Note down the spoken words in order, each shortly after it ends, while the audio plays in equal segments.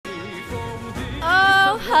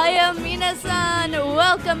Minasan,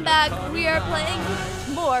 welcome back. We are playing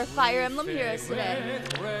more Fire Emblem Heroes today.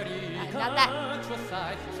 Not that.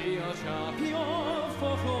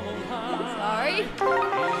 Sorry.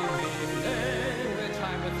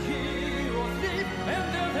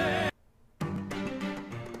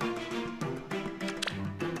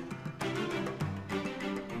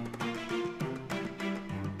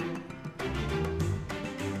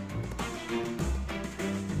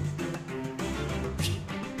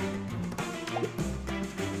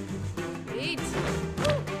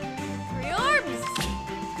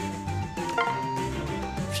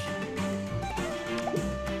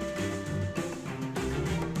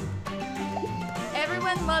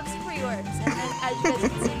 Everyone loves pre-orbs, and then, as you guys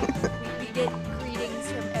can see, we get greetings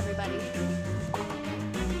from everybody.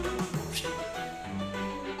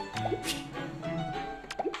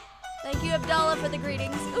 Thank you, Abdallah, for the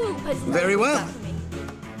greetings. Ooh, very well.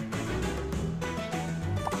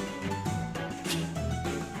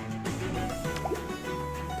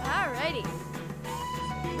 Alrighty,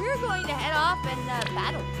 we're going to head off and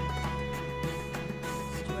battle.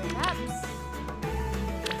 Story maps.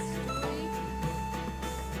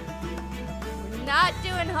 Not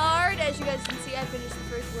doing hard. As you guys can see, I finished the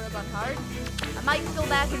first world on hard. I might go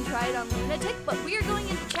back and try it on Lunatic, but we are going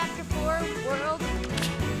into Chapter 4,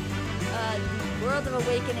 World of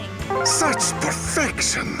Awakening. Such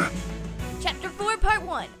perfection! Chapter 4, Part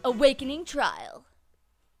 1, Awakening Trial.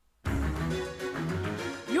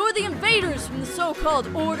 You're the invaders from the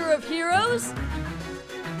so-called Order of Heroes?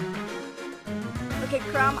 Okay,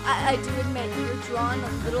 Crom, I do admit you're drawn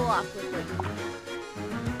a little awkwardly.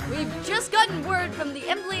 We've just gotten word from the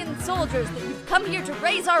Emblem soldiers that you've come here to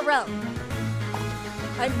raise our realm.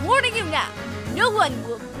 I'm warning you now, no one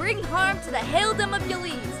will bring harm to the Haildom of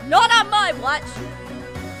Yaliz, not on my watch.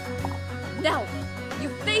 Now, you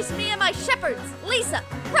face me and my shepherds, Lisa,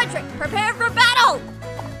 Frederick, prepare for battle!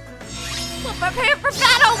 Well, prepare for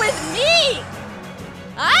battle with me!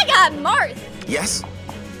 I got Marth! Yes?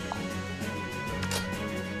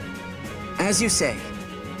 As you say.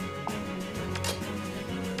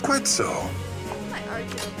 Quite so. My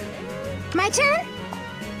archer over there. My turn?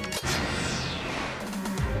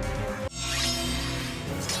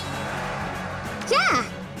 Yeah!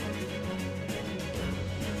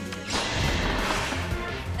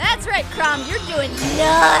 That's right, Crom, you're doing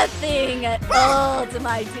nothing at all to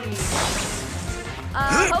my team.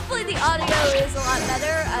 Hopefully the audio is a lot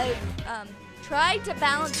better. I've tried to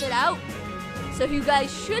balance it out, so you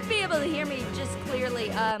guys should be able to hear me just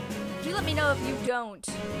clearly. You let me know if you don't,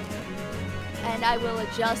 and I will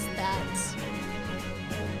adjust that.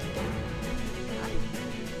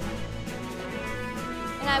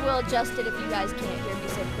 And I will adjust it if you guys can't hear me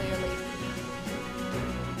so clearly.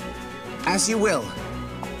 As you will.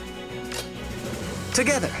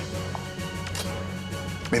 Together.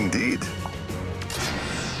 Indeed.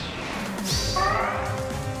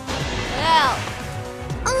 Well,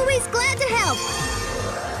 Always glad to help.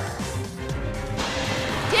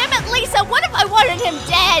 damn it, Lisa! What if I wanted him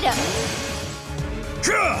dead?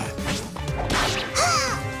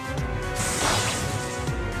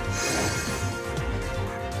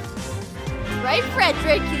 Right,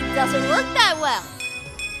 Frederick? He doesn't work that well.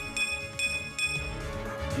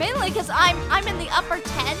 Mainly because I'm in the upper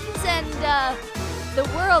 10s, and the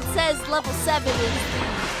world says level 7 is the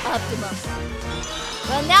optimum.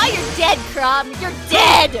 Well, now you're dead, Crom. You're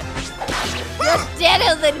dead. You're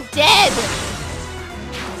deader than dead.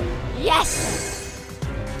 Yes!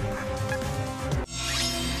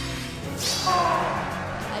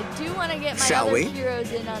 I do want to get my other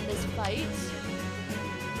heroes in on this fight.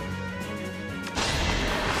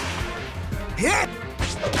 Hit!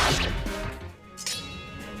 I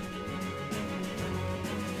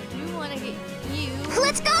do want to get you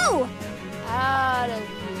Let's go! out of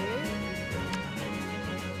here.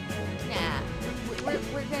 Nah,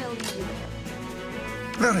 we're gonna leave you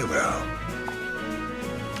there. Very well.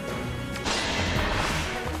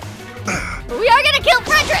 But we are gonna kill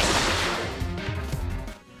Frederick!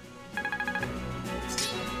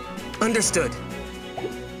 Understood.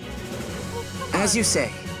 As you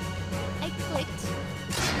say. I clicked.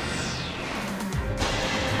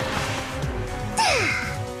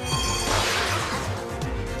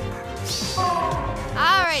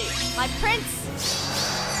 Alrighty, my prince.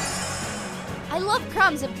 I love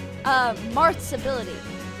Crom's, Marth's ability.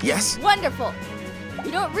 Yes? Wonderful.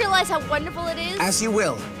 You don't realize how wonderful it is As you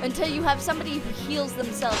will. until you have somebody who heals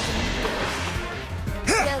themselves.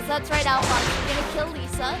 Yes, that's right, Alphonse. You're gonna kill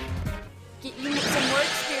Lisa. Get you some more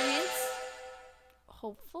experience.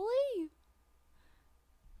 Hopefully.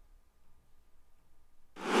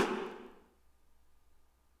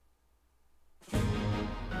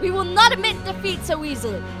 We will not admit defeat so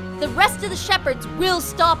easily. The rest of the shepherds will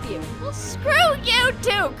stop you. Well, screw you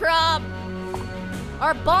too, Crumb.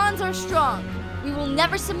 Our bonds are strong. We will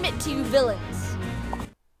never submit to you villains.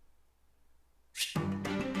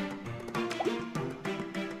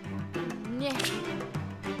 Yeah.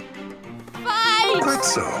 Fight! Quite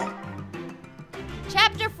so.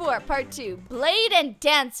 Chapter 4, Part 2, Blade and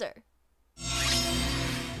Dancer.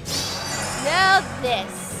 Now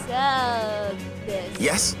this. This.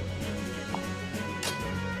 Yes?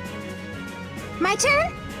 My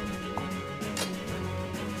turn?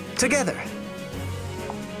 Together.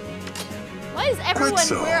 Why is everyone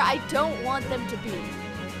so. where I don't want them to be?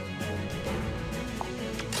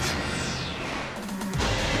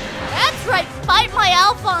 That's right, fight my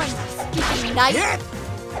Alphonse, stupid knight. Yeah.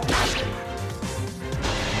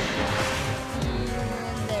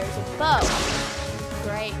 And there's a bow.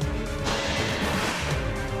 Great.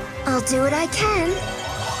 I'll do what I can.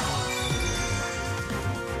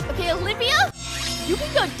 Okay, Olivia, you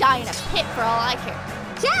can go die in a pit for all I care.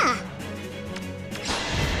 Yeah.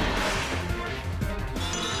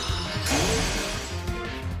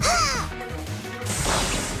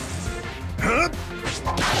 Huh?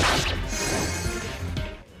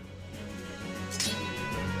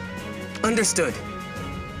 Understood.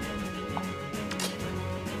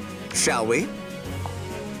 Shall we?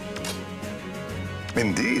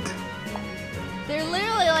 Indeed. They're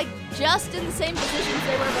literally like just in the same positions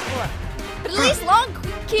they were before. But at least Long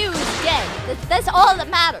Q is dead. That's all that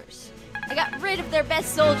matters. I got rid of their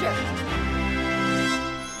best soldier.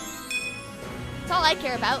 That's all I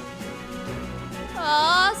care about.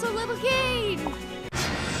 Aw, so little gain.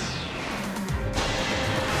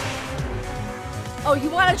 Oh, you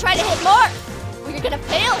want to try to hit Mark? Well, you're gonna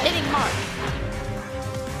fail hitting Mark.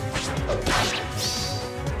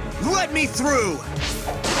 Let me through!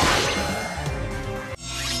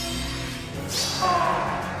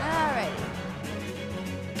 Alright.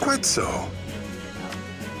 Quite so.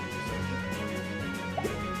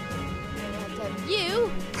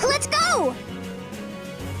 You? Let's go!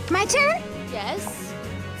 My turn? Yes.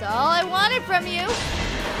 That's all I wanted from you.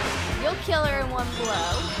 You'll kill her in one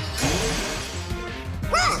blow.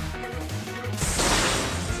 Rah!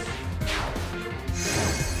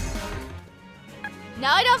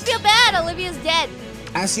 Now I don't feel bad. Olivia's dead.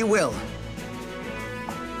 As you will.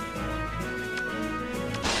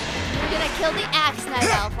 You're gonna kill the Axe Knight,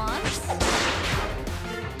 Alphonse.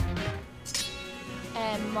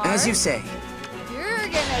 And Mark. As you say. You're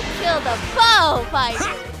gonna kill the bow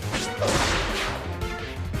fighter.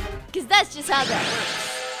 Because that's just how that works.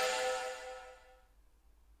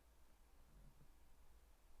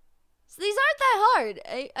 So these aren't that hard.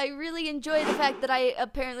 I really enjoy the fact that I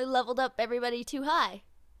apparently leveled up everybody too high.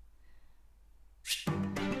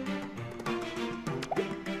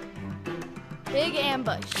 Big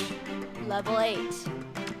ambush. Level 8.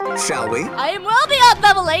 Shall we? I am well beyond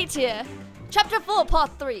level 8 here. Chapter 4,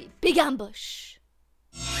 Part 3. Big ambush.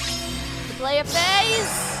 The player phase.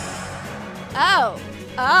 Oh.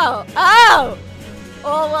 Oh. Oh.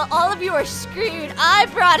 Oh, well, all of you are screwed. I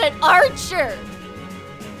brought an archer.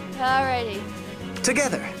 Alrighty.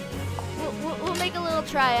 Together. We'll make a little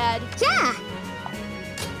triad. Yeah.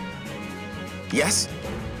 Yes?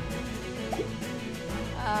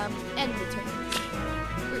 End the turn.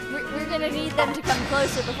 We're gonna need them to come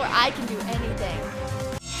closer before I can do anything.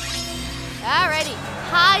 Alrighty.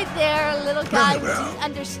 Hi there, little guy. Very well. Do you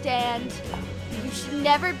understand? You should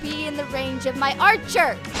never be in the range of my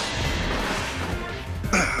archer.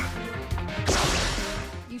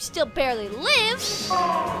 You still barely live.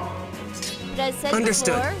 But as said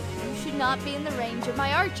Understood. before, you should not be in the range of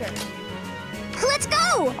my archer. Let's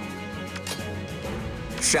go!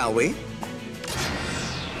 Shall we?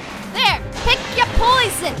 There! Pick your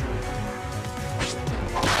poison!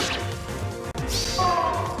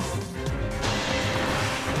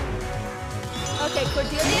 Okay,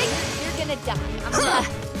 Cordelia, you're gonna die.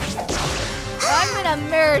 I'm gonna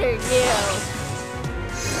murder you.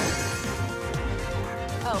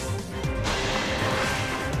 Oh.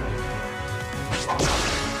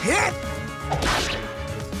 Hit!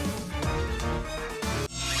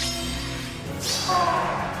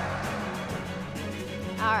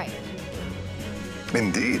 All right.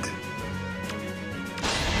 Indeed.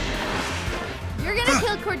 You're gonna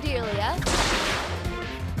kill Cordelia.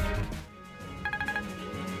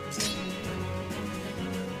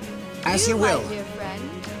 As you my will. dear friend.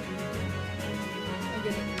 I'm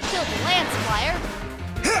gonna kill the Lance Flyer.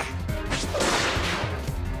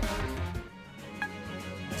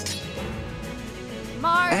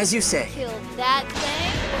 Mars. As you say. Kill that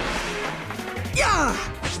thing. Yeah!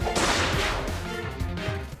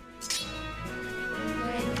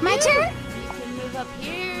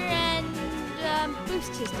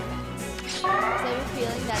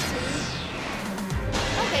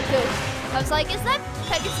 I was like, is that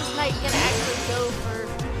Pegasus Knight gonna actually go for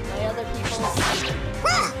my other people's?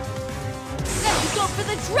 No, you go for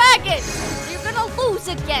the dragon! You're gonna lose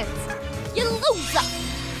against! You loser!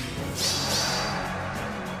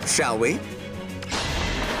 Shall we?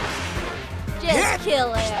 Just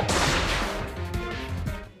kill him.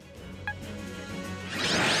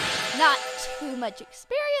 Not too much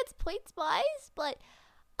experience points-wise, but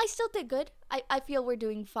I still did good. I feel we're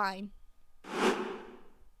doing fine.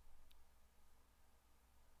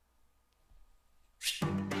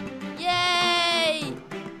 Yay!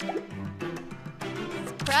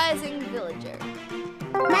 Surprising villager.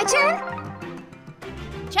 My turn?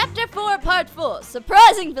 Chapter 4, Part 4,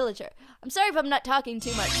 Surprising Villager. I'm sorry if I'm not talking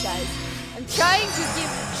too much, guys. I'm trying to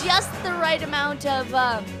give just the right amount of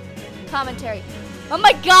commentary. Oh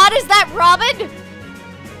my god, is that Robin?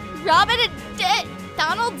 Robin and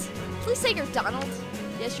Donald? Please say you're Donald.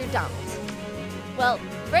 Yes, you're Donald. Well,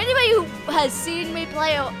 for anybody who has seen me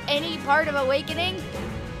play any part of Awakening,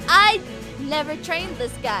 I never trained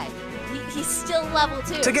this guy. He's still level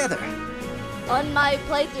 2. Together. On my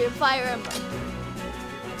playthrough of Fire Emblem.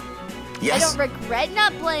 Yes. I don't regret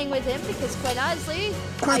not playing with him because, quite honestly,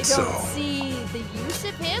 I don't see the use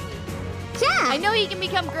of him. Yeah. I know he can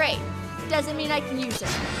become great. Doesn't mean I can use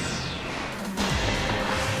him.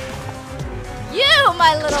 You,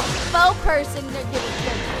 my little bow person, are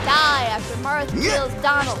gonna die after Martha kills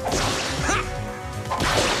Donald.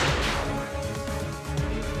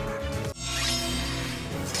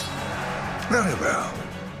 Very well.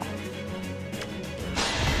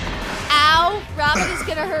 Ow! Robin is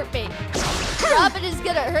gonna hurt me. Robin is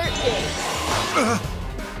gonna hurt me.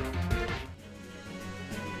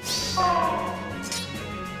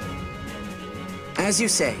 As you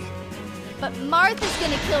say. But Martha's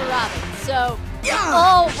gonna kill Robin, so it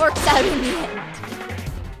all works out in the end.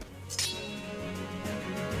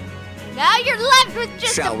 Now you're left with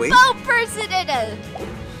just a bow person and a...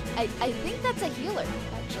 I think that's a healer,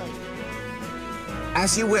 actually.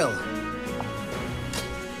 As you will.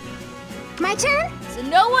 My turn? So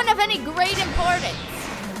no one of any great importance.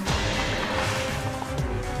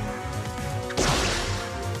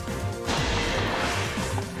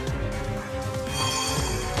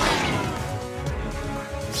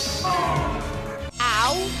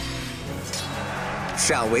 Ow.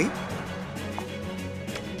 Shall we?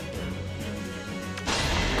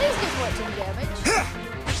 Please do 14 damage.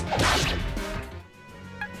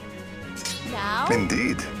 Now.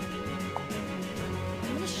 Indeed.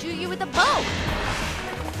 I'm gonna shoot you with a bow.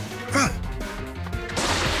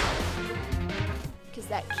 Because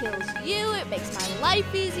that kills you, it makes my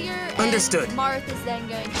life easier. Understood. And Martha's then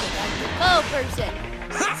going to become the bow person.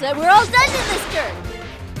 So we're all done in this turn.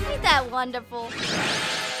 Ain't that wonderful?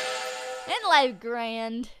 And life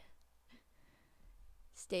grand.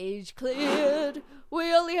 Stage cleared.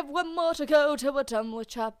 We only have one more to go till we're done with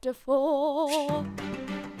chapter 4.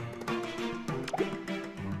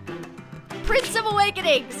 Prince of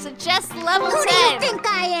Awakening suggests level 10. Who do you think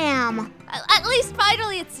I am? At least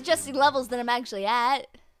finally it's suggesting levels that I'm actually at.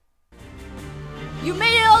 You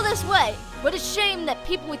made it all this way. What a shame that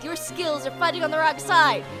people with your skills are fighting on the wrong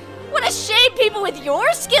side. What a shame people with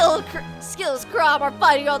your skills, Crom, are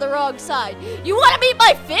fighting on the wrong side. You want to meet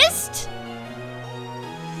my fist?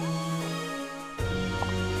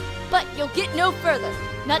 But you'll get no further.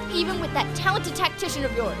 Not even with that talented tactician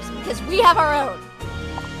of yours, because we have our own.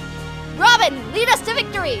 Robin, lead us to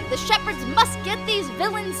victory! The shepherds must get these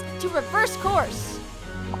villains to reverse course.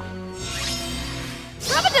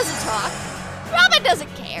 Robin doesn't talk. Robin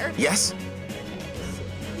doesn't care. Yes.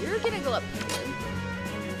 So you're gonna go up here.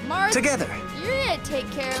 Marth, Together. You're gonna take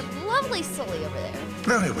care of lovely Sully over there.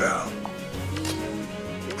 Very well.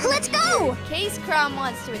 Let's go! In case Crom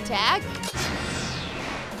wants to attack.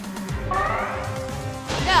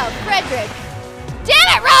 No, Frederick. Damn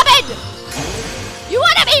it, Robin! You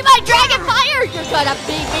want to meet my dragon fire? You're gonna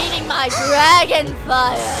be meeting my dragon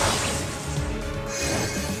fire.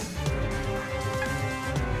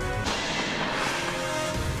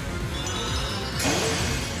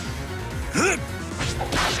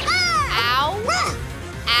 Ow.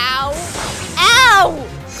 Ow. Ow!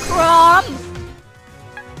 Crom!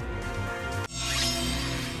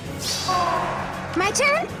 My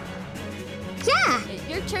turn? Yeah.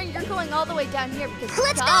 Your turn, you're going all the way down here because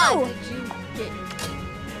Let's God, go. did you get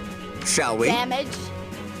Shall we? damage?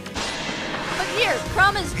 But here,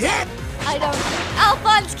 Crom is dead. I don't care.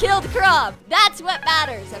 Alphonse killed Crom. That's what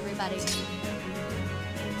matters, everybody.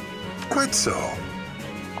 Quite so.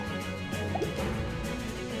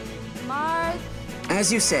 Marth,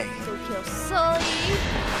 As you say. go kill Sully.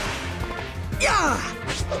 Yeah!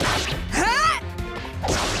 Ha!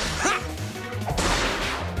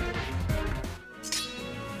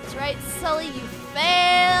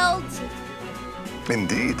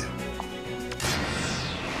 Indeed.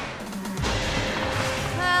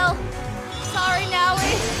 Well, sorry,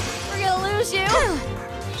 Naui. We're gonna lose you.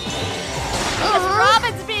 Because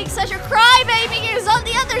Robin's being such a crybaby who's on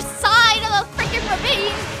the other side of the freaking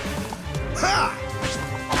ravine. Ha!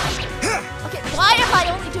 Okay, why am I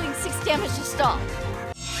only doing 6 damage to stall?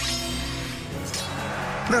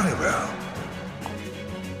 Very well.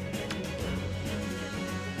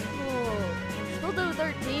 Oh, she'll do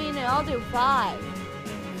 13 and I'll do 5.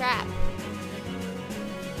 Crap.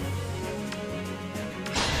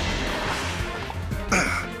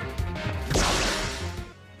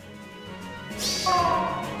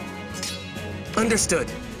 Understood.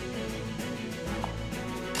 Get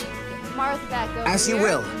Marth back over As you here.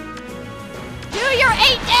 will. Do your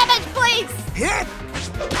 8 damage, please! Hit!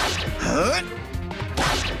 Huh?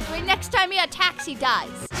 Wait, next time he attacks, he dies.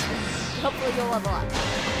 Hopefully you'll level up.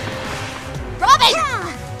 Robin!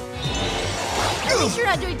 At least you're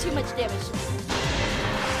not doing too much damage to me.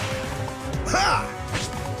 Ha!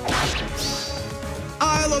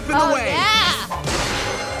 I'll open Oh, the way. yeah!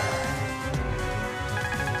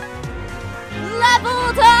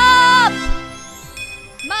 Leveled up!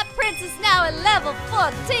 My prince is now at level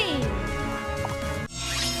 14.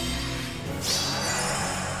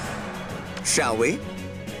 Shall we?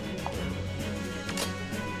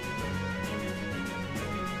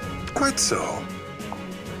 Quite so.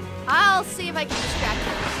 I'll see if I can distract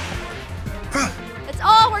her. Ha! That's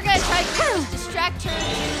all we're gonna try to do is distract her to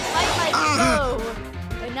fight my foe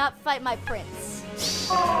and not fight my prince.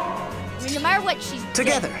 I mean, no matter what, she's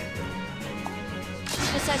Together. dead. She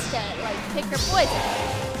just has to, like, pick her poison.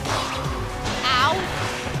 Ow.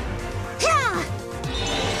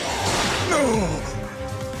 No!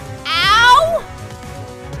 Ow!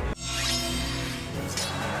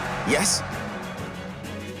 Yes?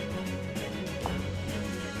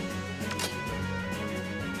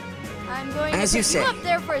 I'm going As to you put say. you up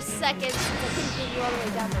there for a second since I couldn't get you all the way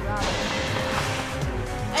down to Robin.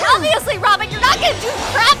 And obviously, Robin, you're not gonna do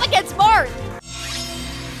crap against Marth!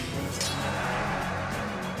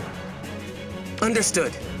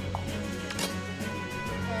 Understood.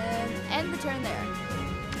 And end the turn there.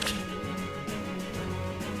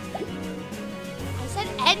 I said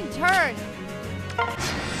end turn!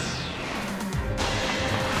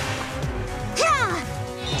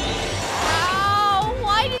 Ow!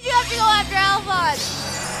 Why did you have to go after Alphonse?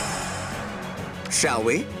 Shall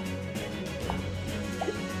we?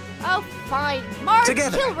 Oh, fine. Marth,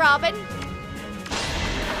 Together. kill Robin. I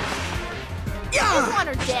Yeah! want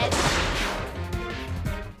her dead.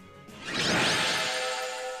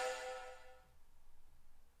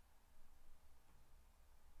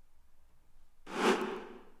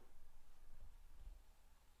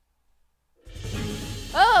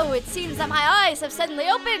 Oh, it seems that my eyes have suddenly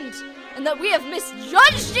opened, and that we have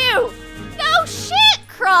misjudged you! No shit,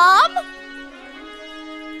 Crom!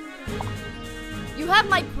 You have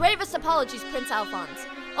my gravest apologies, Prince Alphonse.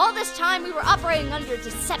 All this time we were operating under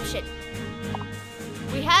deception.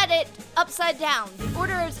 We had it upside down. The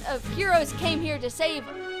Orders of Heroes came here to save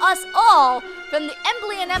us all from the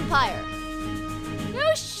Emblem Empire.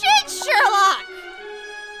 No shit, Sherlock!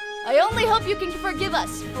 I only hope you can forgive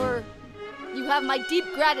us, for you have my deep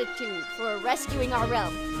gratitude for rescuing our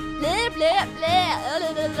realm. Blah, blah, blah,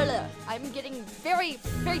 blah, blah, blah. I'm getting very,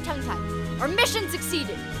 very tongue-tied. Our mission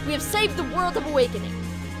succeeded. We have saved the world of awakening.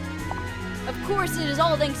 Of course, it is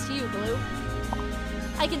all thanks to you, Blue.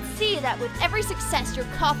 I can see that with every success, your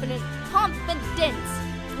confidence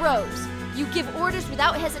grows. You give orders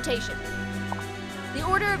without hesitation. The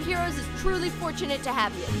Order of Heroes is truly fortunate to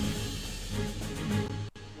have you.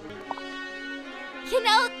 You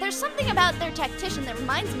know, there's something about their tactician that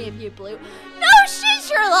reminds me of you, Blue. No shit,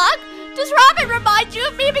 Sherlock! Does Robin remind you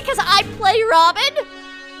of me because I play Robin?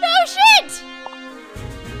 No shit!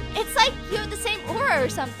 It's like you have the same aura or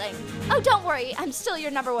something. Oh, don't worry, I'm still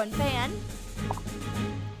your #1 fan.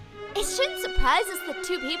 It shouldn't surprise us that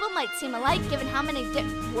 2 people might seem alike given how many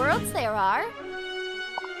different worlds there are.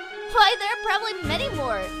 Why, there are probably many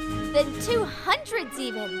more, than 200s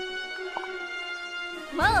even.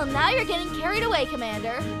 Well, now you're getting carried away,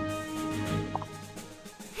 Commander.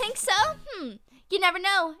 Think so? You never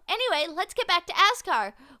know. Anyway, let's get back to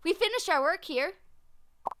Askar. We finished our work here.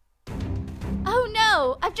 Oh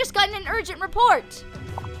no, I've just gotten an urgent report.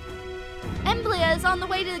 Emblia is on the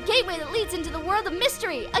way to the gateway that leads into the world of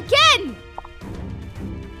mystery, again!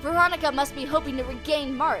 Veronica must be hoping to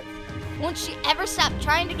regain Marth. Won't she ever stop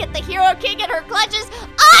trying to get the Hero King in her clutches?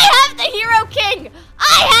 I have the Hero King!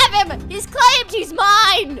 I have him! He's claimed he's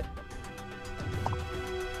mine!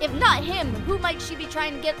 If not him, who might she be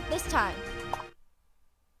trying to get this time?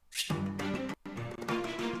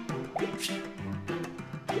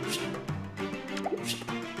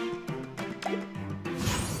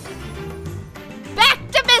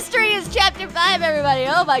 is Chapter 5, everybody.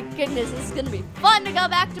 Oh my goodness, this is going to be fun to go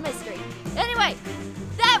back to Mystery. Anyway,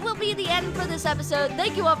 that will be the end for this episode.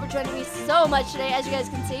 Thank you all for joining me so much today. As you guys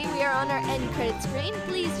can see, we are on our end credit screen.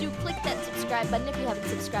 Please do click that subscribe button if you haven't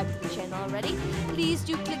subscribed to the channel already. Please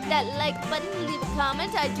do click that like button, leave a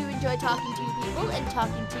comment. I do enjoy talking to you people, and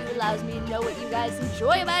talking to you allows me to know what you guys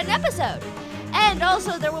enjoy about an episode. And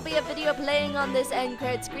also, there will be a video playing on this end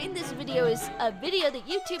credit screen. This video is a video that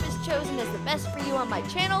YouTube has chosen as the best for you on my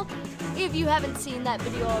channel. If you haven't seen that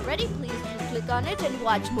video already, please do click on it and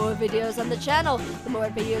watch more videos on the channel. The more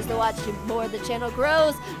videos to watch, the more the channel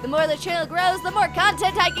grows. The more the channel grows, the more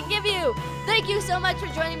content I can give you. Thank you so much for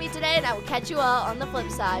joining me today, and I will catch you all on the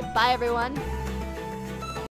flip side. Bye, everyone.